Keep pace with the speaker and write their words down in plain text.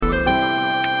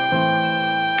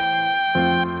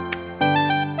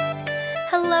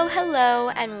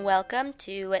Hello and welcome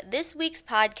to this week's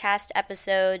podcast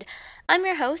episode. I'm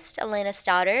your host, Elena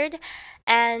Stoddard,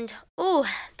 and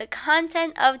the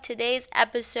content of today's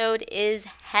episode is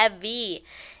heavy.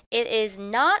 It is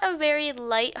not a very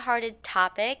light-hearted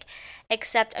topic,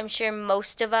 except I'm sure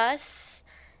most of us,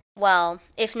 well,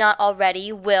 if not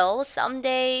already, will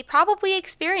someday probably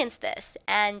experience this,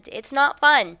 and it's not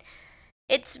fun.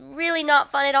 It's really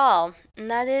not fun at all, and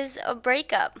that is a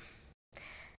breakup.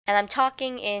 And I'm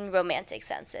talking in romantic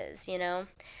senses,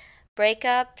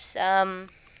 breakups. I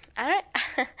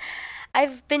don't.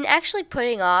 I've been actually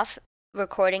putting off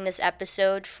recording this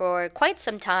episode for quite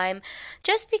some time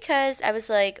just because I was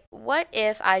like, what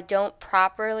if I don't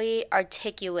properly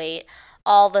articulate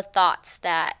all the thoughts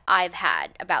that I've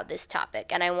had about this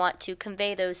topic, and I want to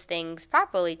convey those things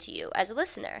properly to you as a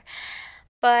listener.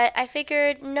 But I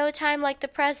figured no time like the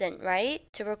present, right,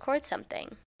 to record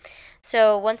something.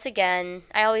 So, once again,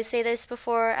 I always say this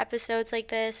before episodes like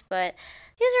this, but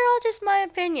these are all just my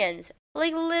opinions.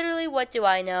 Like, literally, what do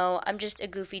I know? I'm just a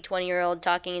goofy 20-year-old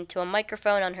talking into a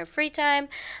microphone on her free time,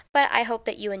 but I hope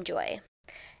that you enjoy.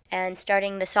 And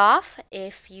starting this off,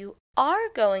 if you are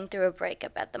going through a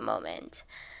breakup at the moment,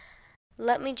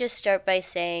 let me just start by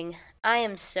saying I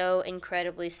am so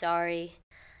incredibly sorry,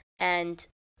 and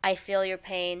I feel your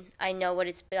pain. I know what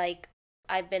it's like.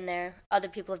 I've been there. Other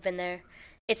people have been there.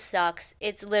 It sucks.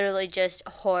 It's literally just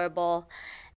horrible.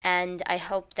 And I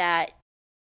hope that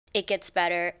it gets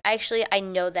better. Actually, I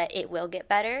know that it will get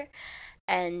better.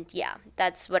 And yeah,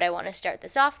 that's what I want to start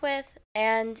this off with.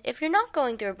 And if you're not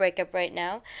going through a breakup right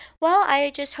now, well,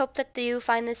 I just hope that you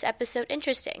find this episode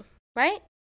interesting, right?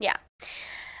 Yeah.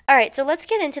 All right, so let's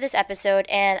get into this episode.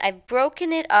 And I've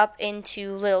broken it up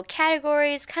into little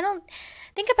categories. Kind of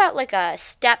think about like a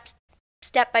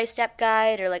step-by-step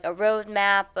guide or like a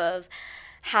roadmap of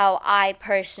how I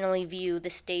personally view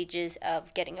the stages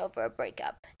of getting over a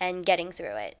breakup and getting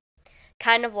through it.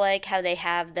 Kind of like how they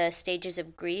have the stages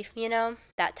of grief,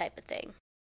 that type of thing.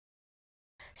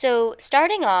 So,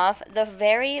 starting off, the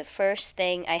very first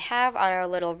thing I have on our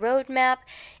little roadmap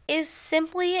is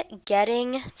simply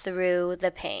getting through the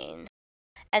pain.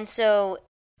 And so,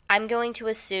 I'm going to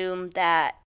assume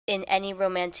that in any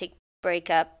romantic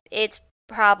breakup, it's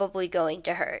probably going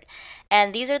to hurt.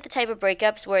 And these are the type of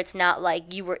breakups where it's not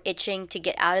like you were itching to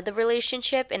get out of the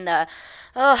relationship and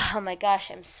oh my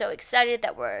gosh, I'm so excited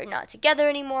that we're not together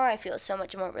anymore. I feel so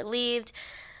much more relieved.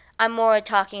 I'm more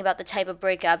talking about the type of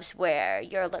breakups where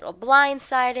you're a little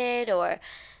blindsided, or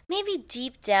maybe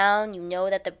deep down you know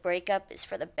that the breakup is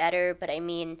for the better, but I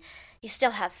mean, you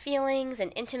still have feelings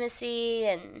and intimacy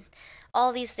and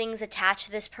all these things attached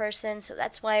to this person, so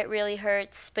that's why it really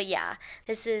hurts. But yeah,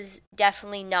 this is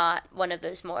definitely not one of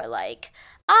those more like,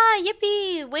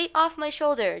 yippee, weight off my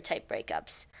shoulder type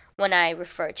breakups when I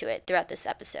refer to it throughout this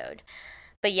episode.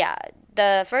 But yeah,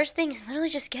 the first thing is literally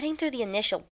just getting through the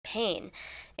initial pain.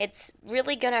 It's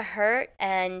really gonna hurt,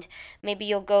 and maybe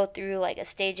you'll go through like a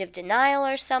stage of denial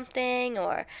or something,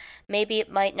 or maybe it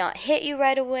might not hit you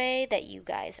right away that you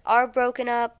guys are broken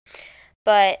up,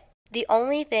 but the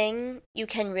only thing you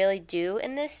can really do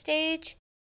in this stage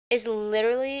is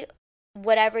literally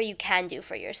whatever you can do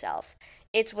for yourself.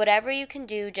 It's whatever you can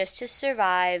do just to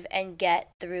survive and get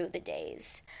through the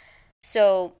days.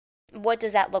 So, what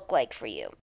does that look like for you?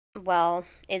 Well,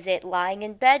 is it lying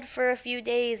in bed for a few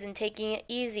days and taking it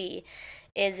easy?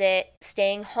 Is it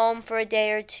staying home for a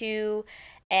day or two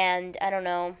and, I don't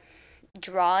know,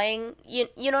 drawing? You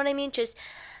know what I mean? Just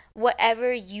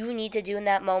whatever you need to do in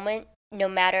that moment, no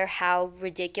matter how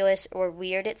ridiculous or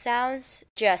weird it sounds,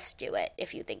 just do it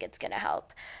if you think it's going to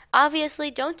help. Obviously,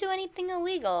 don't do anything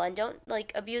illegal and don't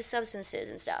abuse substances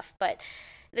and stuff, but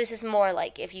this is more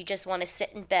like if you just want to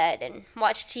sit in bed and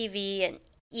watch TV and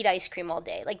eat ice cream all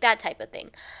day, like that type of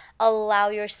thing. Allow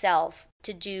yourself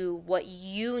to do what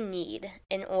you need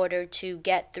in order to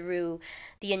get through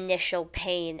the initial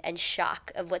pain and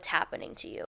shock of what's happening to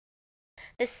you.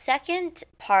 The second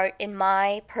part in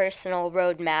my personal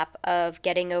roadmap of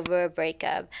getting over a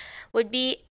breakup would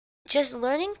be just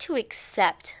learning to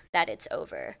accept that it's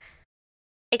over.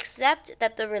 Accept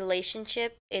that the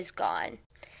relationship is gone.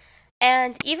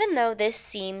 And even though this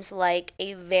seems like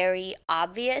a very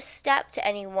obvious step to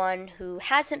anyone who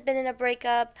hasn't been in a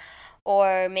breakup,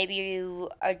 or maybe you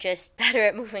are just better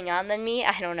at moving on than me,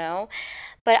 I don't know.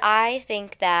 But I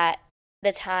think that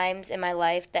the times in my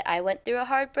life that I went through a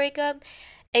hard breakup,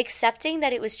 accepting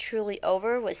that it was truly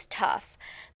over was tough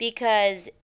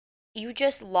because you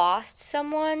just lost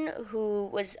someone who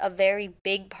was a very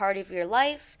big part of your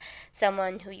life,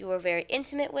 someone who you were very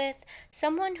intimate with,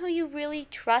 someone who you really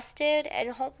trusted,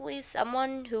 and hopefully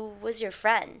someone who was your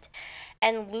friend.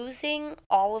 And losing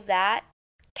all of that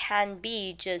can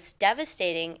be just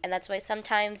devastating. And that's why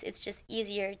sometimes it's just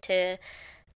easier to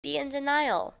be in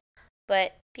denial.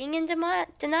 But being in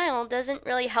denial doesn't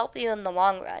really help you in the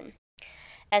long run.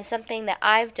 And something that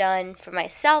I've done for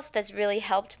myself that's really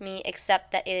helped me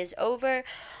accept that it is over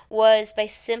was by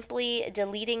simply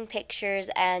deleting pictures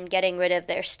and getting rid of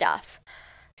their stuff.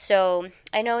 So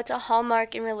I know it's a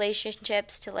hallmark in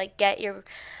relationships to like get your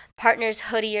partner's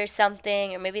hoodie or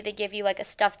something, or maybe they give you like a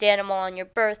stuffed animal on your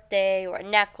birthday or a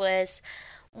necklace,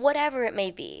 whatever it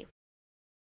may be.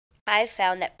 I've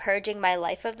found that purging my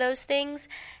life of those things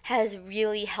has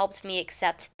really helped me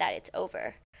accept that it's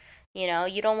over. You know,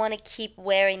 you don't want to keep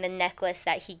wearing the necklace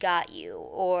that he got you,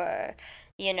 or,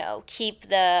 keep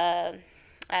the,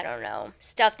 I don't know,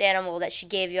 stuffed animal that she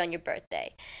gave you on your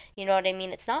birthday. You know what I mean?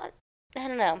 It's not, I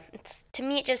don't know. To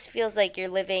me, it just feels like you're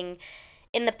living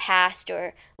in the past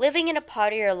or living in a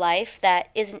part of your life that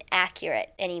isn't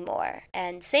accurate anymore.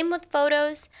 And same with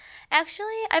photos.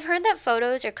 Actually, I've heard that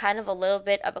photos are kind of a little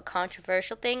bit of a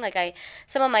controversial thing.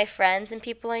 Some of my friends and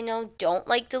people I know don't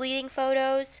like deleting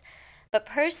photos. But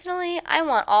personally, I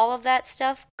want all of that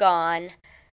stuff gone.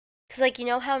 Because,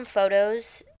 how in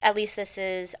photos, at least this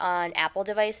is on Apple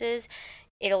devices,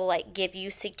 it'll, give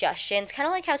you suggestions. Kind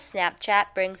of like how Snapchat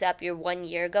brings up your 1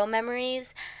 year ago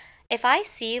memories. If I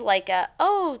see,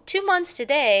 2 months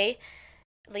today,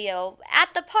 Leo,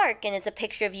 at the park, and it's a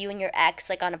picture of you and your ex,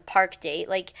 on a park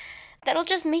date, that'll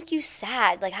just make you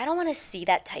sad. I don't want to see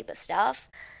that type of stuff.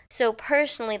 So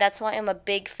personally, that's why I'm a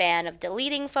big fan of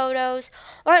deleting photos,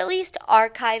 or at least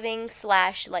archiving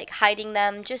 / hiding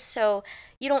them, just so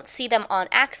you don't see them on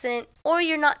accident, or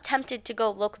you're not tempted to go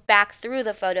look back through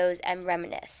the photos and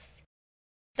reminisce.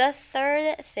 The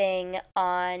third thing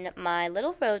on my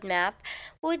little roadmap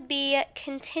would be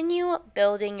continue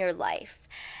building your life.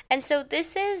 And so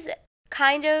this is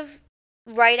kind of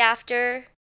right after,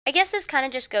 I guess this kind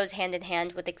of just goes hand in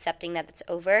hand with accepting that it's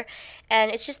over.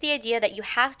 And it's just the idea that you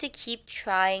have to keep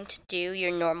trying to do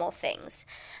your normal things.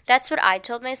 That's what I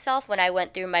told myself when I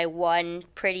went through my one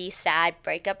pretty sad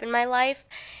breakup in my life,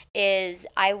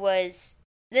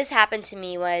 this happened to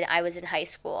me when I was in high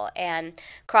school, and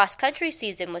cross-country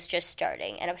season was just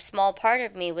starting, and a small part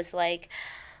of me was like,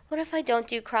 what if I don't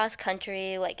do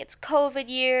cross-country? It's COVID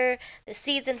year, the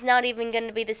season's not even going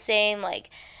to be the same,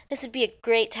 this would be a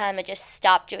great time to just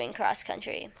stop doing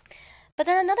cross-country. But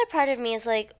then another part of me is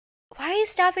like, why are you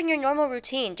stopping your normal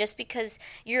routine just because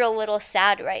you're a little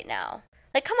sad right now?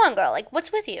 Come on, girl,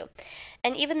 what's with you?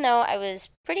 And even though I was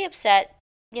pretty upset,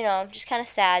 just kind of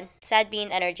sad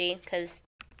being energy, because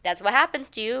that's what happens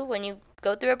to you when you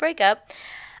go through a breakup.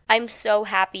 I'm so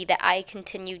happy that I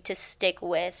continued to stick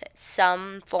with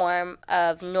some form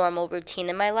of normal routine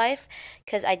in my life,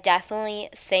 because I definitely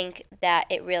think that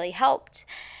it really helped.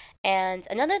 And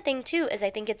another thing too is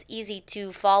I think it's easy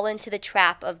to fall into the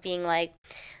trap of being like,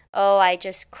 oh, I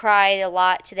just cried a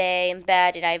lot today in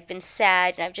bed and I've been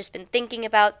sad and I've just been thinking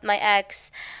about my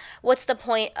ex. What's the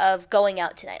point of going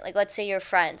out tonight? Let's say your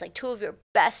friends, two of your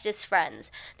bestest friends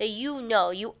that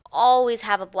you always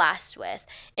have a blast with,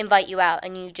 invite you out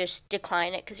and you just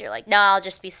decline it because you're like, nah, I'll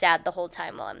just be sad the whole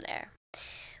time while I'm there.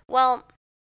 Well,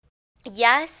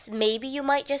 yes, maybe you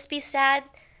might just be sad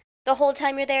the whole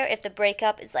time you're there if the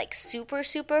breakup is super,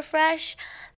 super fresh.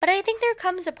 But I think there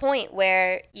comes a point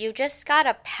where you just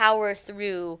gotta power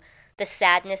through the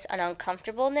sadness and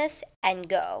uncomfortableness and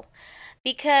go.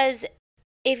 Because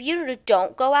if you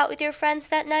don't go out with your friends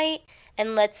that night,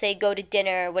 and let's say go to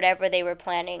dinner or whatever they were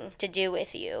planning to do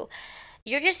with you,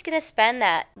 you're just going to spend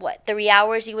 3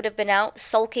 hours you would have been out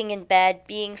sulking in bed,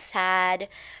 being sad,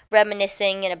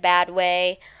 reminiscing in a bad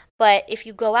way. But if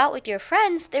you go out with your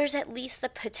friends, there's at least the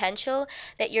potential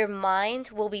that your mind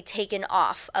will be taken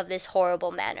off of this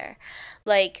horrible manner.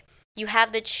 You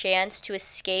have the chance to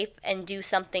escape and do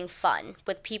something fun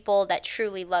with people that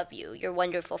truly love you, your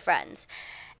wonderful friends.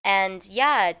 And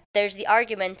yeah, there's the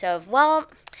argument of,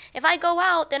 well, if I go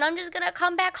out, then I'm just going to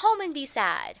come back home and be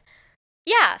sad.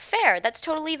 Yeah, fair. That's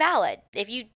totally valid.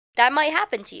 That might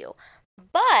happen to you.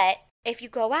 But if you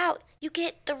go out, you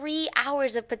get 3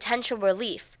 hours of potential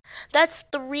relief. That's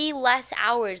 3 less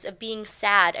hours of being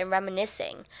sad and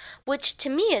reminiscing, which to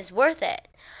me is worth it.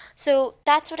 So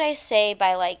that's what I say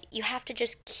by you have to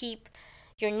just keep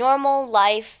your normal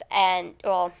life and,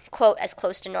 well, quote, as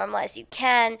close to normal as you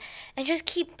can, and just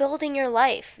keep building your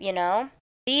life,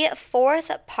 The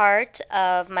fourth part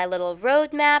of my little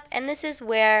roadmap, and this is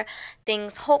where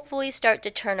things hopefully start to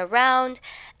turn around,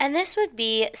 and this would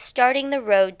be starting the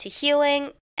road to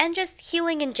healing and just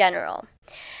healing in general.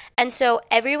 And so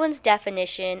everyone's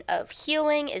definition of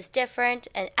healing is different,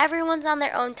 and everyone's on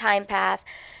their own time path.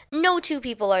 no two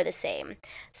people are the same.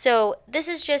 So, this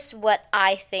is just what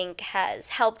I think has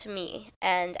helped me,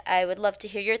 and I would love to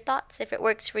hear your thoughts if it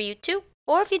works for you too,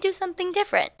 or if you do something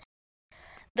different.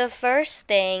 The first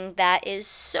thing that is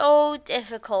so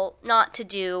difficult not to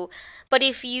do, but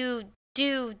if you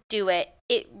do it,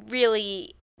 it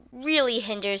really, really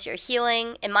hinders your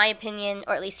healing, in my opinion,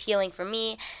 or at least healing for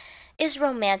me, is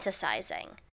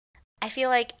romanticizing. I feel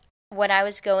like when I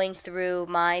was going through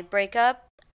my breakup,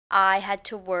 I had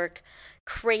to work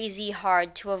crazy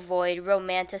hard to avoid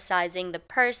romanticizing the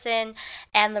person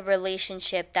and the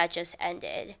relationship that just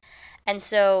ended. And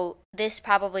so this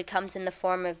probably comes in the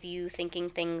form of you thinking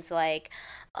things like,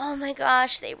 oh my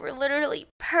gosh, they were literally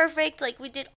perfect. Like, we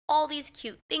did all these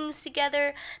cute things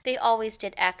together. They always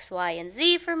did X, Y, and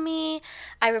Z for me.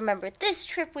 I remember this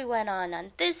trip we went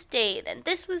on this date, and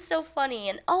this was so funny,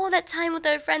 and oh, that time with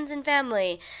our friends and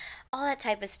family, all that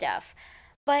type of stuff.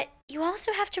 But you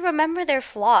also have to remember their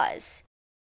flaws.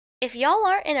 If y'all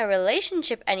aren't in a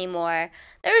relationship anymore,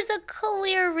 there's a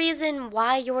clear reason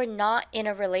why you're not in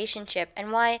a relationship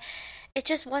and why it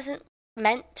just wasn't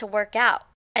meant to work out.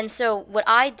 And so, what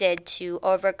I did to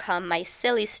overcome my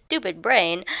silly, stupid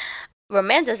brain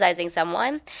romanticizing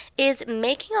someone is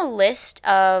making a list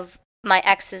of my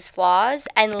ex's flaws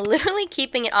and literally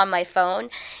keeping it on my phone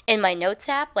in my notes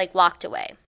app, like locked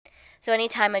away. So,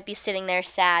 anytime I'd be sitting there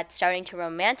sad, starting to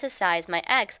romanticize my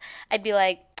ex, I'd be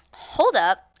like, hold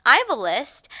up. I have a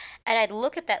list, and I'd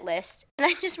look at that list, and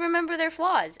I'd just remember their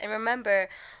flaws and remember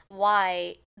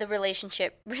why the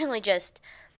relationship really just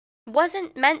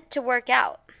wasn't meant to work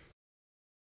out.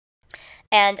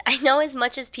 And I know as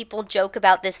much as people joke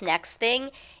about this next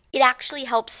thing, it actually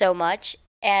helps so much.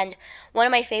 And one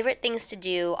of my favorite things to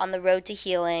do on the road to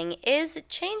healing is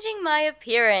changing my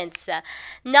appearance.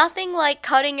 Nothing like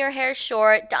cutting your hair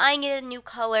short, dyeing it a new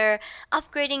color,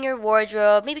 upgrading your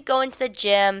wardrobe, maybe going to the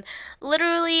gym.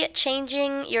 Literally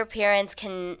changing your appearance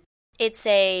it's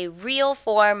a real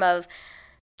form of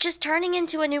just turning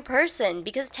into a new person,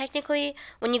 because technically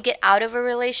when you get out of a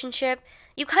relationship,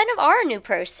 you kind of are a new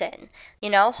person.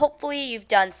 Hopefully you've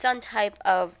done some type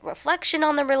of reflection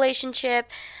on the relationship,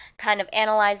 kind of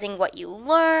analyzing what you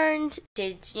learned,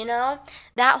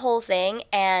 that whole thing,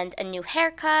 and a new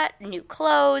haircut, new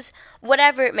clothes,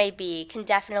 whatever it may be, can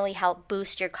definitely help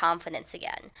boost your confidence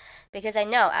again. Because I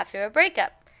know after a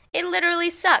breakup, it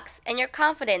literally sucks, and your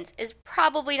confidence is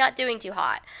probably not doing too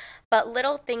hot. But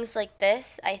little things like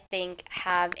this, I think,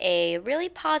 have a really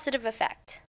positive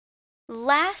effect.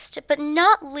 Last but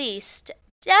not least,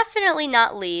 definitely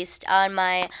not least, on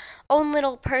my own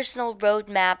little personal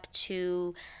roadmap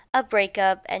to a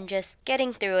breakup and just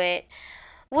getting through it,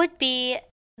 would be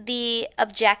the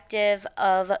objective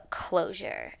of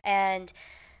closure. And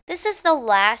this is the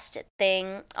last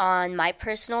thing on my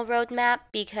personal roadmap,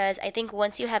 because I think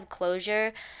once you have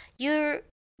closure, you're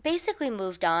basically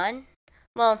moved on.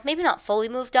 Well, maybe not fully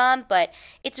moved on, but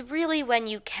it's really when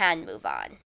you can move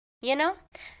on, you know?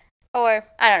 Or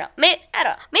I don't know. I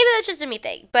don't know. Maybe that's just a me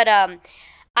thing. But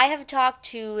I have talked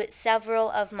to several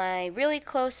of my really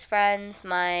close friends,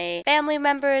 my family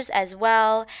members as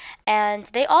well, and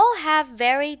they all have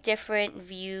very different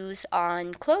views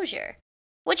on closure,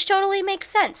 which totally makes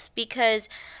sense because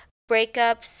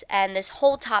breakups and this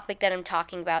whole topic that I'm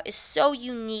talking about is so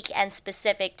unique and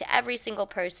specific to every single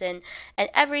person and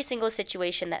every single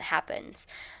situation that happens.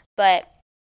 But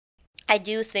I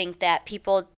do think that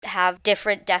people have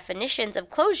different definitions of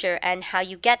closure and how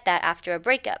you get that after a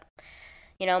breakup.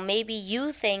 Maybe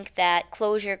you think that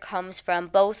closure comes from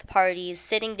both parties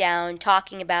sitting down,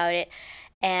 talking about it,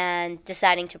 and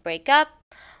deciding to break up.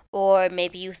 Or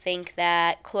maybe you think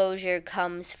that closure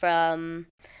comes from,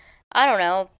 I don't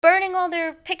know, burning all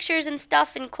their pictures and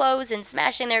stuff and clothes and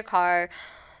smashing their car.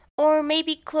 Or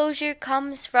maybe closure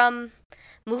comes from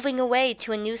moving away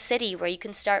to a new city where you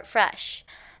can start fresh.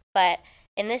 But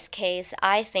in this case,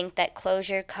 I think that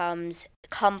closure comes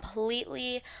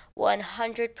completely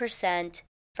 100%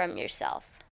 from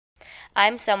yourself.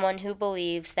 I'm someone who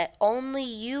believes that only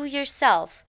you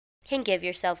yourself can give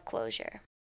yourself closure.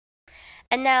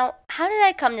 And now, how did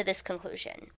I come to this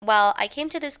conclusion? Well, I came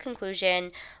to this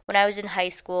conclusion when I was in high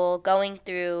school going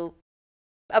through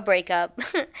a breakup.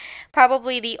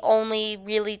 Probably the only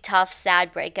really tough,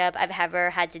 sad breakup I've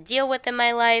ever had to deal with in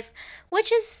my life,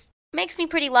 which makes me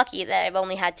pretty lucky that I've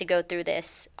only had to go through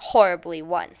this horribly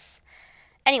once.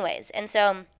 Anyways, and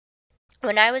so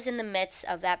when I was in the midst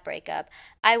of that breakup,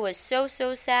 I was so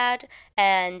sad,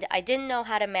 and I didn't know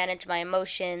how to manage my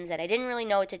emotions, and I didn't really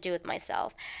know what to do with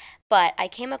myself. but I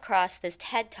came across this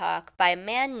TED Talk by a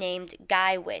man named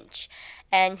Guy Winch.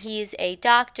 And he's a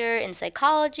doctor in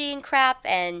psychology and crap,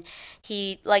 and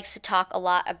he likes to talk a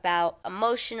lot about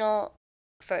emotional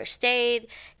first aid,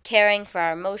 caring for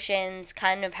our emotions,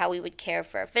 kind of how we would care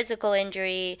for a physical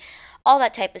injury, all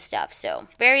that type of stuff. So,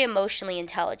 very emotionally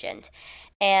intelligent.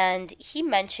 And he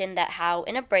mentioned that how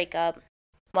in a breakup,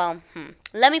 well,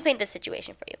 let me paint this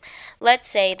situation for you. Let's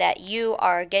say that you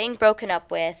are getting broken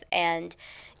up with, and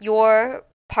your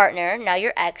partner, now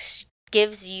your ex,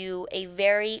 gives you a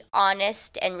very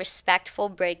honest and respectful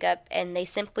breakup, and they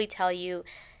simply tell you,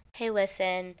 hey,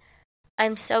 listen,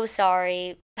 I'm so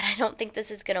sorry, but I don't think this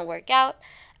is going to work out.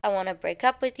 I want to break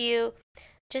up with you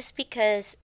just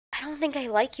because I don't think I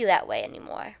like you that way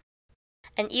anymore.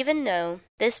 And even though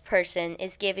this person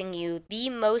is giving you the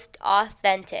most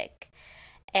authentic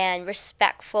and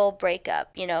respectful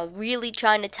breakup, really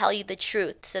trying to tell you the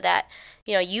truth so that,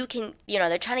 you can,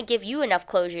 they're trying to give you enough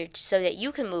closure so that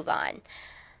you can move on.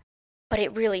 But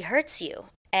it really hurts you.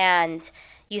 And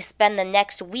you spend the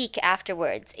next week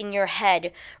afterwards in your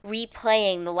head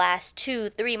replaying the last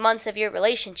 2-3 months of your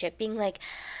relationship, being like,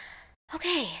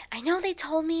 okay, I know they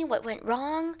told me what went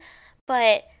wrong,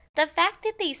 but the fact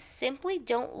that they simply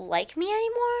don't like me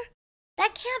anymore,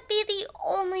 that can't be the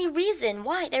only reason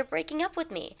why they're breaking up with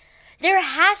me. There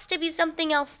has to be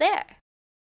something else there.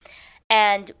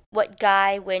 And what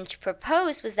Guy Winch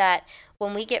proposed was that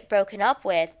when we get broken up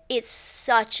with, it's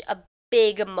such a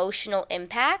big emotional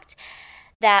impact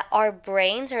that our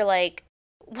brains are like,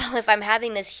 well, if I'm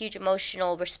having this huge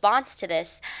emotional response to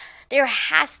this, there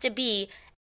has to be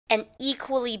an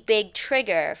equally big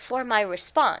trigger for my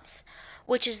response,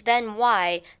 which is then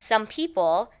why some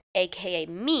people, aka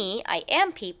me, I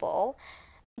am people,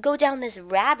 go down this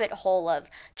rabbit hole of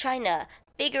trying to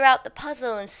figure out the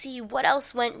puzzle and see what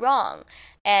else went wrong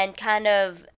and kind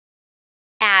of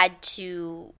add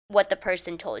to what the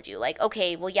person told you. Like,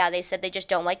 okay, well, yeah, they said they just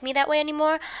don't like me that way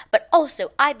anymore, but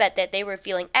also I bet that they were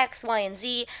feeling X, Y, and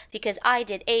Z because I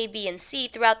did A, B, and C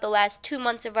throughout the last 2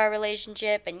 months of our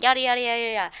relationship and yada, yada,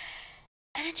 yada, yada.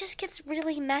 And it just gets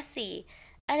really messy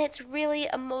and it's really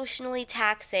emotionally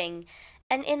taxing.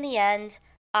 And in the end,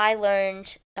 I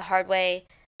learned the hard way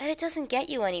that it doesn't get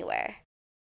you anywhere.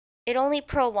 It only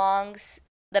prolongs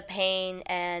the pain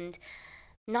and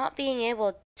not being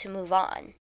able to move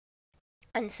on.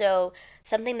 And so,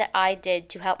 something that I did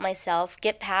to help myself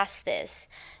get past this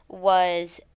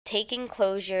was taking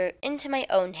closure into my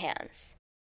own hands.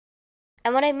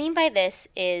 And what I mean by this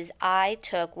is I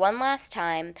took one last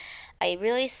time, I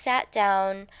really sat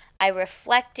down, I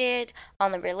reflected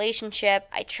on the relationship,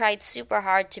 I tried super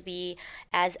hard to be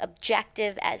as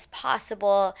objective as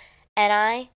possible, and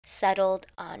I settled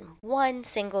on one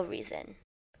single reason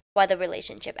why the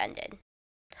relationship ended.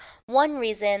 One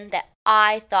reason that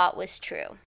I thought was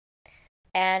true.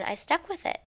 And I stuck with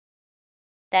it.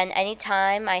 Then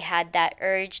anytime I had that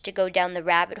urge to go down the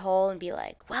rabbit hole and be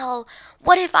like, well,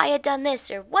 what if I had done this?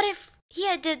 Or what if he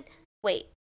had did... Wait,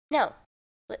 no,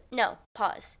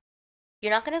 pause.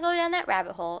 You're not going to go down that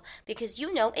rabbit hole because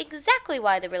you know exactly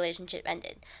why the relationship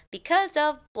ended. Because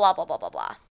of blah, blah, blah, blah,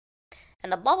 blah.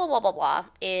 And the blah, blah, blah, blah, blah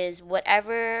is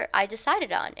whatever I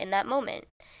decided on in that moment.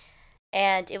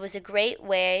 And it was a great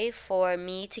way for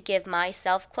me to give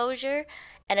myself closure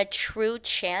and a true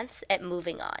chance at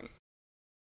moving on.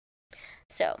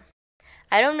 So,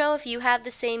 I don't know if you have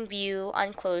the same view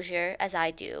on closure as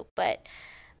I do, but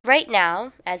right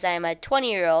now, as I'm a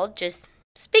 20-year-old just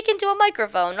speaking to a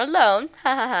microphone alone,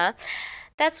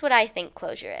 that's what I think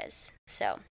closure is.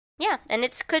 So, yeah, and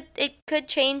it could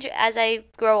change as I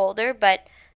grow older, but,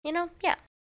 yeah.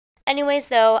 Anyways,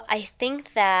 though, I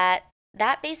think that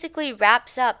basically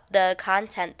wraps up the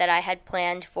content that I had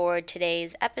planned for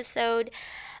today's episode.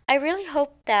 I really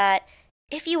hope that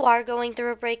if you are going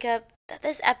through a breakup, that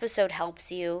this episode helps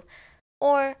you.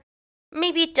 Or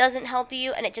maybe it doesn't help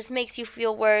you and it just makes you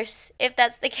feel worse. If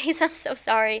that's the case, I'm so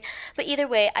sorry. But either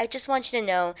way, I just want you to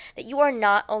know that you are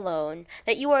not alone,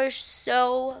 that you are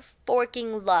so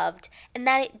forking loved, and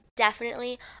that it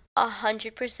definitely,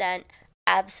 100%,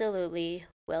 absolutely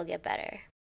will get better.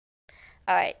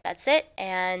 Alright, that's it,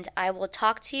 and I will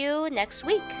talk to you next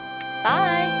week.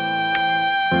 Bye!